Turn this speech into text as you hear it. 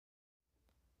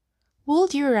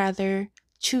Would you rather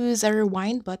choose a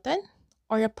rewind button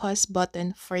or a pause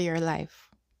button for your life?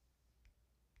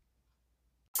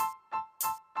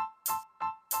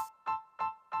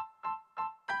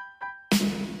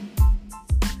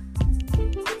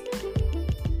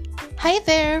 Hi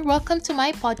there, welcome to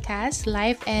my podcast,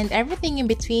 Life and Everything in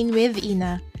Between with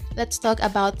Ina. Let's talk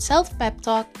about self pep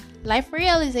talk, life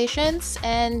realizations,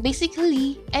 and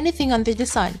basically anything under the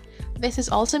sun. This is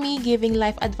also me giving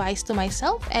life advice to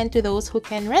myself and to those who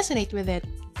can resonate with it.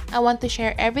 I want to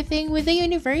share everything with the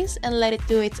universe and let it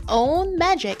do its own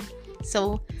magic.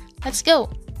 So, let's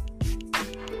go!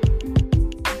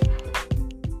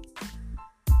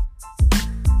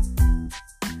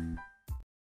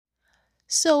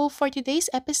 So, for today's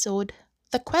episode,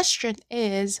 the question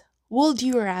is: would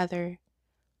you rather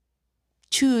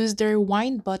choose the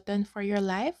rewind button for your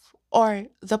life or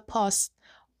the pause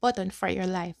button for your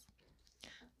life?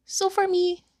 So for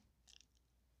me,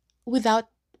 without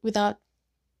without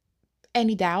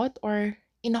any doubt or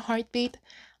in a heartbeat,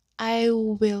 I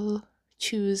will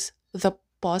choose the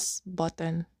pause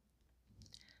button.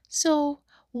 So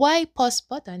why pause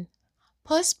button?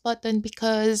 Pause button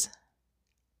because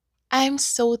I'm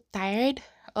so tired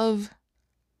of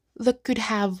the could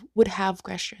have would have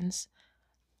questions.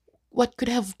 What could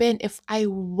have been if I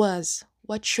was?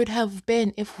 What should have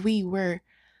been if we were?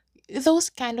 Those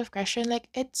kind of question, like,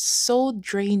 it's so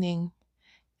draining.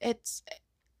 It's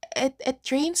it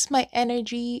drains my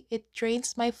energy, it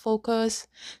drains my focus.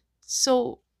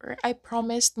 So I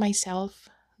promised myself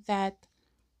that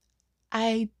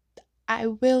i I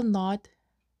will not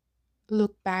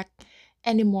look back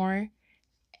anymore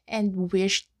and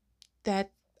wish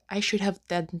that I should have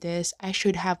done this, I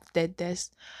should have did this.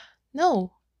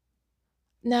 No.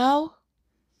 Now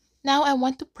now I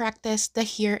want to practice the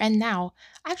here and now.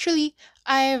 Actually,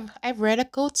 I've read a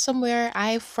quote somewhere,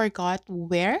 I forgot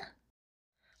where.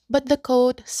 But the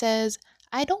quote says,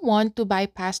 I don't want to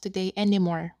bypass today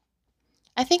anymore.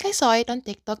 I think I saw it on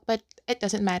TikTok, but it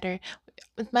doesn't matter.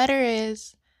 What matter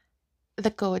is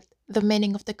the quote, the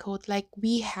meaning of the quote. Like,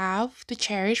 we have to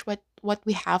cherish what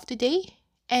we have today,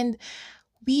 and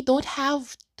we don't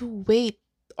have to wait,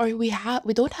 or we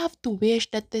don't have to wish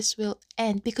that this will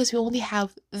end because we only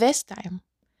have this time.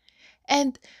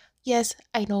 And yes,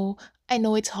 I know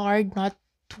it's hard not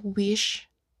to wish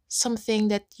something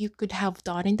that you could have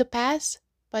done in the past,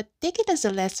 but take it as a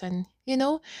lesson.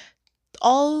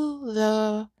 All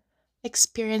the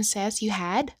experiences you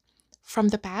had from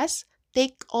the past,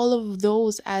 take all of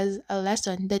those as a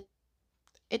lesson that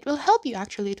it will help you.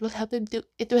 Actually, it will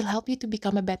help you to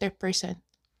become a better person.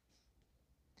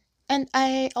 And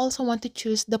I also want to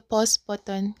choose the pause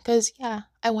button because, yeah,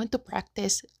 I want to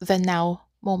practice the now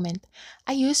moment.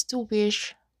 I used to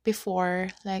wish before,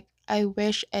 like, I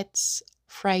wish it's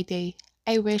Friday.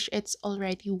 I wish it's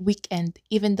already weekend,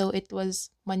 even though it was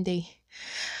Monday.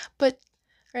 But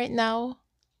right now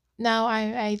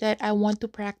I that I want to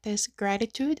practice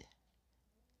gratitude.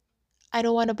 I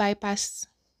don't want to bypass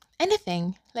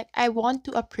anything. Like, I want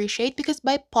to appreciate, because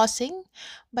by pausing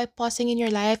in your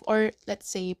life, or let's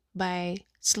say by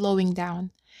slowing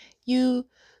down, you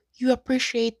you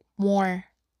appreciate more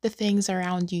the things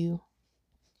around you.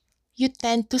 You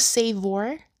tend to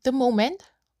savor the moment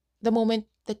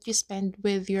that you spend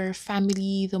with your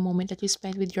family, the moment that you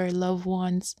spend with your loved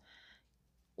ones,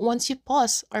 once you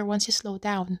pause or once you slow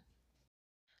down.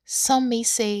 Some may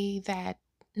say that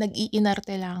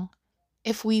nag-iinarte lang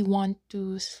if we want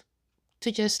to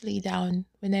just lay down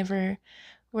whenever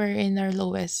we're in our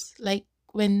lowest. Like,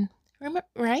 when,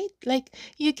 right? Like,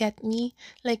 you get me?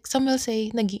 Like, some will say,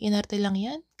 nag-iinarte lang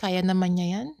yan. Kaya naman niya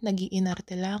yan.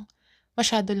 Nag-iinarte lang.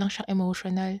 Masyado lang siyang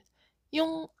emotional.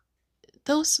 Yung,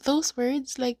 those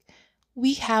words, like,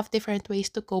 we have different ways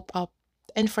to cope up.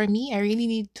 And for me, I really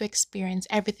need to experience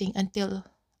everything until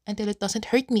it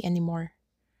doesn't hurt me anymore.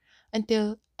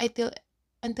 Until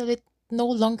until it no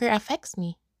longer affects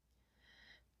me.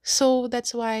 So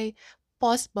that's why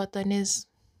pause button is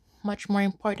much more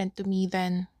important to me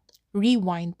than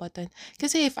rewind button.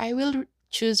 Because if I will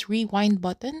choose rewind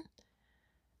button,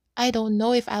 I don't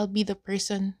know if I'll be the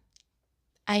person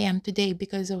I am today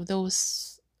because of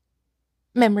those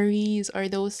memories or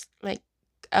those, like,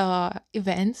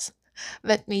 events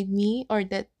that made me, or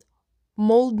that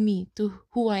mold me to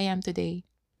who I am today.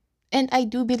 And I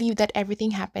do believe that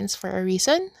everything happens for a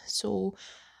reason. So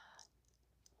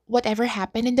whatever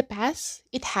happened in the past,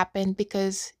 it happened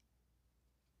because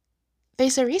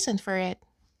there's a reason for it.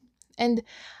 And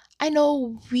I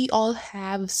know we all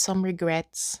have some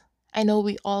regrets. I know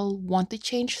we all want to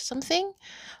change something,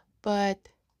 but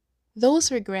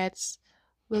those regrets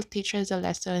will teach us a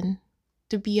lesson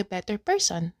to be a better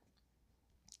person.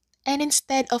 And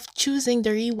instead of choosing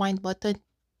the rewind button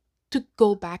to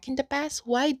go back in the past,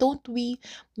 why don't we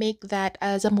make that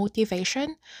as a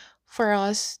motivation for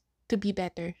us to be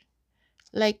better?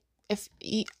 Like,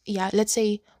 yeah, let's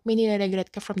say may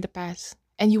nire-regret ka from the past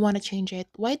and you want to change it.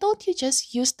 Why don't you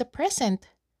just use the present?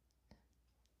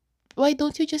 Why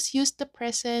don't you just use the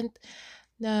present?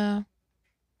 Na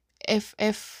if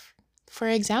for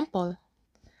example,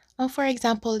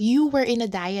 you were in a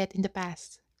diet in the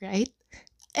past, right?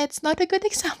 It's not a good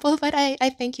example, but I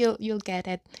think you'll get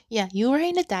it. Yeah, you were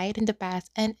in a diet in the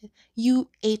past and you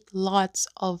ate lots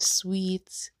of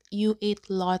sweets. You ate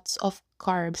lots of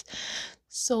carbs.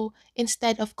 So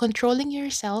instead of controlling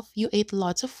yourself, you ate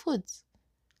lots of foods.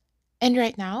 And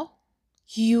right now,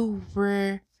 you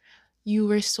were you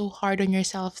were so hard on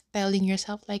yourself, telling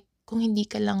yourself like kung hindi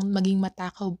ka lang maging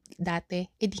matakaw dati,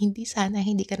 edi hindi sana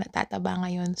hindi ka natataba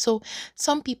ngayon. So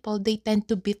some people they tend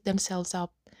to beat themselves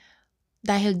up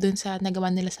dahil dun sa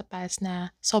nagawa nila sa past na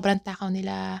sobrang takaw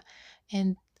nila.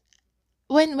 And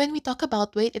when we talk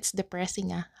about weight, it's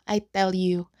depressing ah. I tell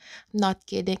you, not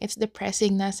kidding. It's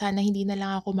depressing na sana hindi na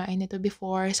lang ako kumain nito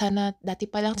before. Sana dati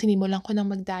pa lang sinimulan ko ng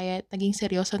mag-diet. Naging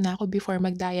seryoso na ako before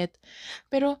mag-diet.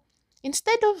 Pero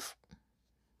instead of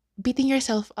beating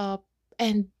yourself up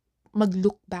and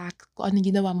mag-look back kung ano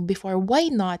ginawa mo before, why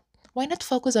not? Why not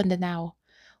focus on the now?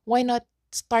 Why not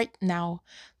start now?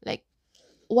 Like,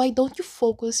 why don't you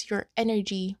focus your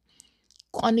energy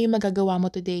kung ano yung magagawa mo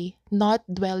today, not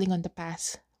dwelling on the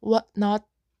past. Not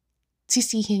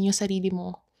sisihin yung sarili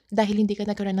mo dahil hindi ka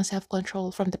nagkaroon ng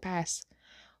self-control from the past.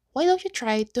 Why don't you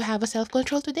try to have a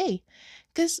self-control today?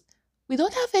 Because we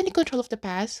don't have any control of the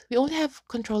past. We only have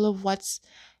control of what's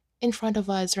in front of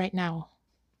us right now.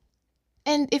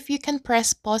 And if you can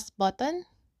press pause button,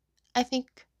 I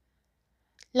think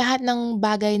lahat ng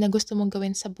bagay na gusto mong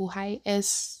gawin sa buhay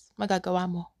is magagawa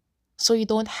mo. So you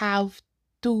don't have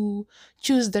to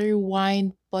choose the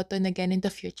rewind button again in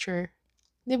the future.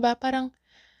 'Di ba?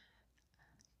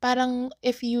 Parang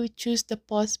if you choose the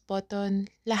pause button,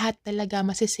 lahat talaga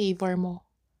masisavor mo.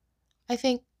 I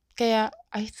think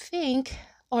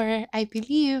or I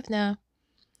believe na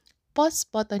pause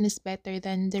button is better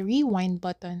than the rewind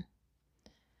button.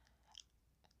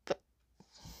 But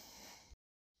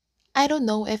I don't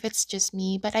know if it's just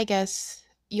me, but I guess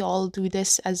you all do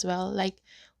this as well. Like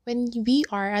when we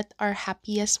are at our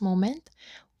happiest moment,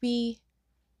 we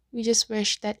we just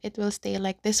wish that it will stay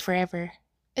like this forever.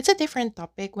 It's a different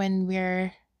topic when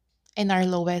we're in our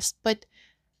lowest, but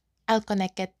I'll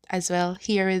connect it as well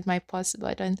here with my pause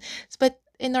button. But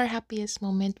in our happiest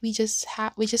moment, we just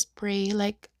pray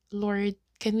like, Lord,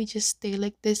 can we just stay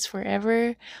like this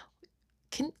forever?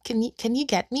 Can you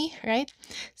get me, right?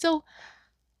 So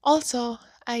also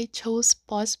I chose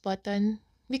pause button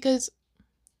because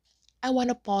I want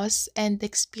to pause and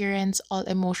experience all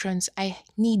emotions I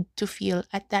need to feel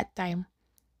at that time.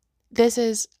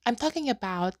 I'm talking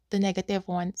about the negative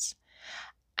ones.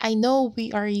 I know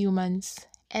we are humans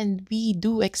and we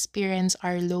do experience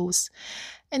our lows.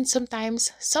 And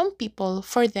sometimes, some people,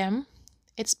 for them,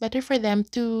 it's better for them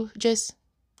to just,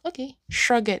 okay,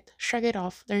 shrug it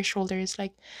off their shoulders.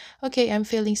 Like, okay, I'm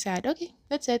feeling sad. Okay,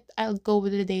 that's it. I'll go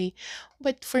with the day.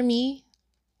 But for me,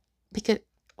 because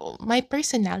my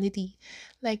personality,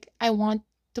 like, I want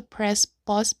to press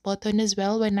pause button as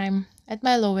well when I'm at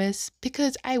my lowest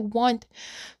because I want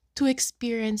to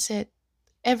experience it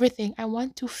everything. I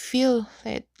want to feel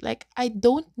it. Like I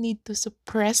don't need to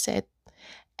suppress it.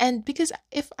 And because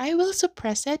if I will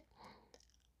suppress it,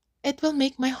 it will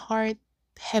make my heart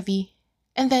heavy.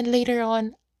 And then later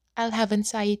on, I'll have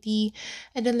anxiety.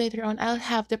 And then later on, I'll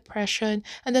have depression.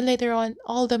 And then later on,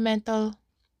 all the mental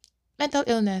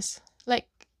illness, like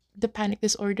the panic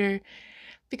disorder,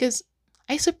 because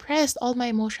I suppressed all my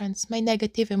emotions, my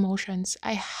negative emotions.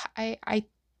 I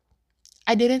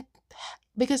didn't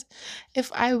because if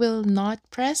I will not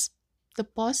press the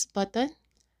pause button,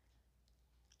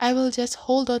 I will just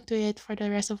hold on to it for the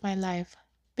rest of my life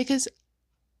because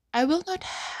I will not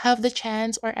have the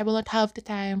chance or I will not have the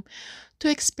time to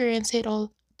experience it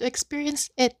all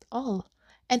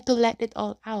and to let it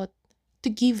all out, to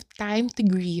give time to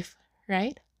grieve,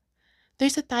 right?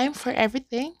 There's a time for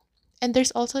everything and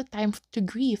there's also a time to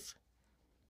grieve.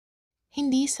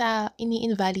 Hindi sa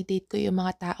ini-invalidate ko yung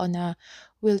mga tao na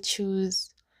will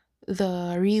choose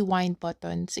the rewind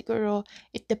button. Siguro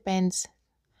it depends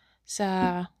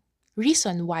sa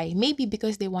reason why. Maybe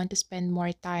because they want to spend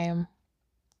more time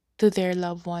to their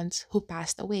loved ones who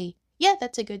passed away. Yeah,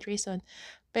 that's a good reason.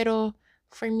 Pero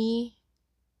for me,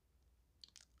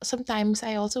 sometimes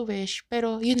I also wish,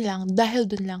 pero yun lang, dahil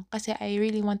dun lang, kasi I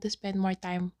really want to spend more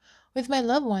time with my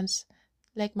loved ones.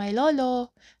 like my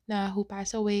lolo na who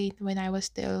passed away when I was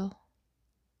still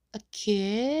a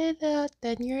kid, 10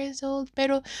 years old.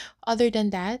 Pero other than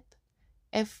that,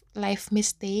 if life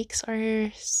mistakes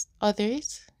or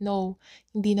others, no,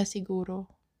 hindi na siguro.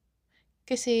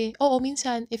 Kasi, oo,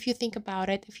 minsan, if you think about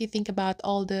it, if you think about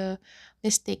all the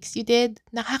mistakes you did,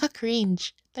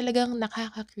 nakaka-cringe. Talagang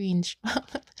nakaka-cringe.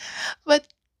 But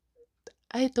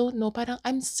I don't know, parang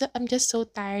I'm just so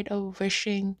tired of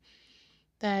wishing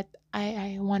that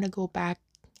I want to go back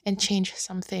and change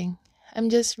something. I'm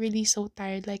just really so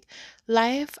tired. Like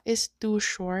life is too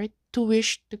short to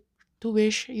wish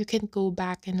you can go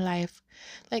back in life.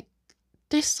 Like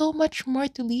there's so much more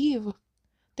to live.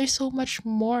 There's so much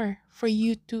more for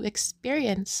you to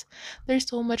experience. There's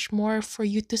so much more for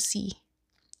you to see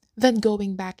than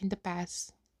going back in the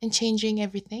past and changing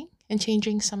everything and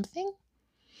changing something.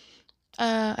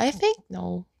 I think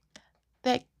no.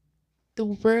 Like the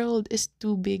world is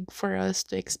too big for us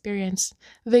to experience.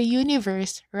 The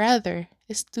universe, rather,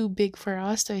 is too big for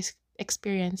us to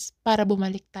experience para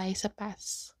bumalik tayo sa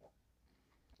past.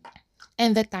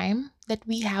 And the time that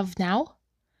we have now,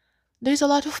 there's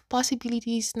a lot of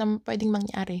possibilities na pwedeng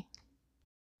mangyari.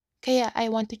 Kaya I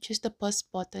want to choose the pause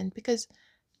button because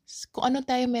kung ano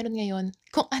tayo meron ngayon,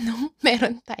 kung anong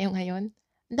meron tayo ngayon,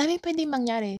 ang daming pwedeng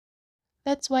mangyari.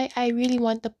 That's why I really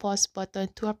want the pause button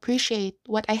to appreciate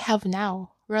what I have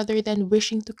now rather than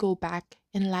wishing to go back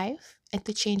in life and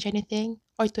to change anything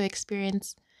or to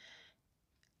experience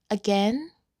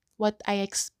again what I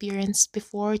experienced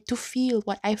before, to feel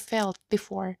what I felt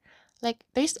before. Like,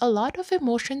 there's a lot of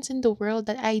emotions in the world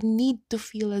that I need to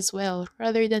feel as well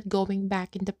rather than going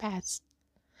back in the past.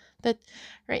 That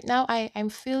right now I'm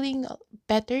feeling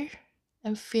better,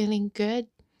 I'm feeling good,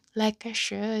 like I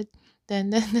should.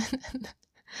 Then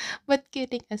but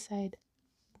kidding aside,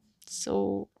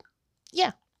 so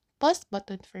yeah, pause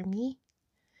button for me.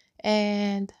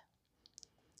 And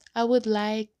I would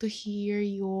like to hear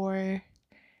your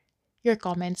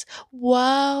comments.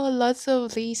 Wow, lots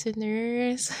of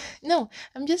listeners. No,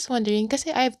 I'm just wondering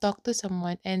kasi I've talked to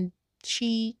someone and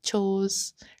she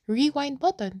chose rewind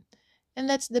button.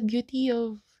 And that's the beauty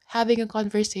of having a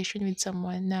conversation with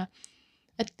someone na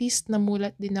at least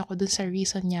namulat din ako dun sa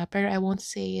reason niya pero I won't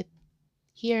say it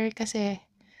here kasi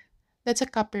that's a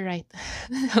copyright.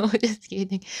 No, just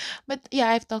kidding. But yeah,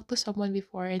 I've talked to someone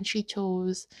before and she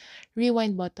chose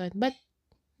rewind button. But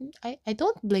I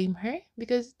don't blame her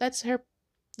because that's her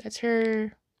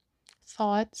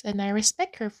thoughts and I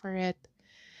respect her for it.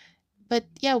 But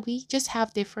yeah, we just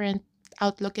have different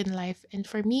outlook in life. And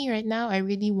for me right now, I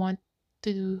really want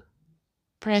to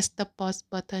press the pause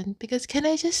button because can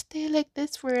I just stay like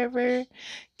this forever?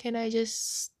 Can I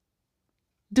just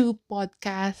do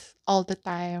podcasts all the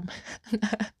time?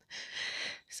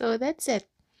 So that's it.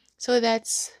 So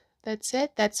that's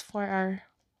it. That's for our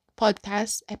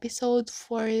podcast episode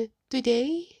for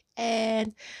today.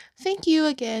 And thank you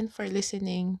again for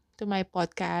listening to my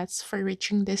podcast, for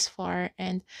reaching this far.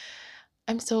 And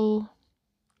I'm so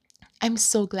I'm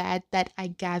so glad that I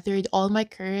gathered all my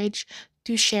courage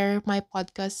to share my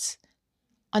podcast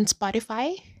on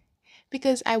Spotify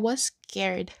because I was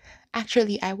scared.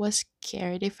 Actually, I was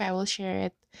scared if I will share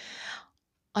it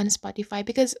on Spotify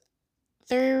because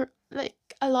there like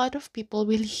a lot of people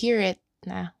will hear it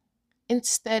na.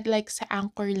 Instead like sa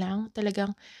Anchor lang,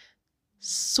 talagang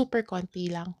super konti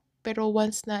lang. Pero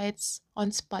once na it's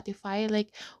on Spotify,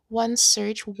 like one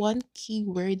search, one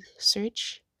keyword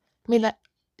search, may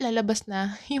lalabas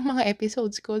na yung mga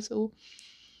episodes ko. So,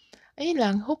 ayun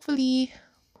lang. Hopefully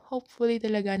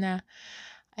talaga na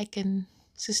I can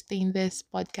sustain this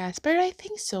podcast. Pero I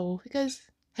think so because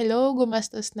hello,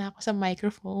 gumastos na ako sa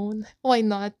microphone. Why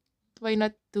not? Why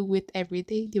not do it every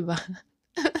day, di ba?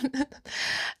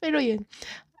 Pero yun,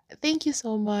 thank you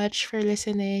so much for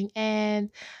listening and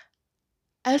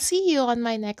I'll see you on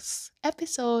my next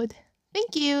episode.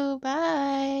 Thank you.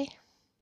 Bye.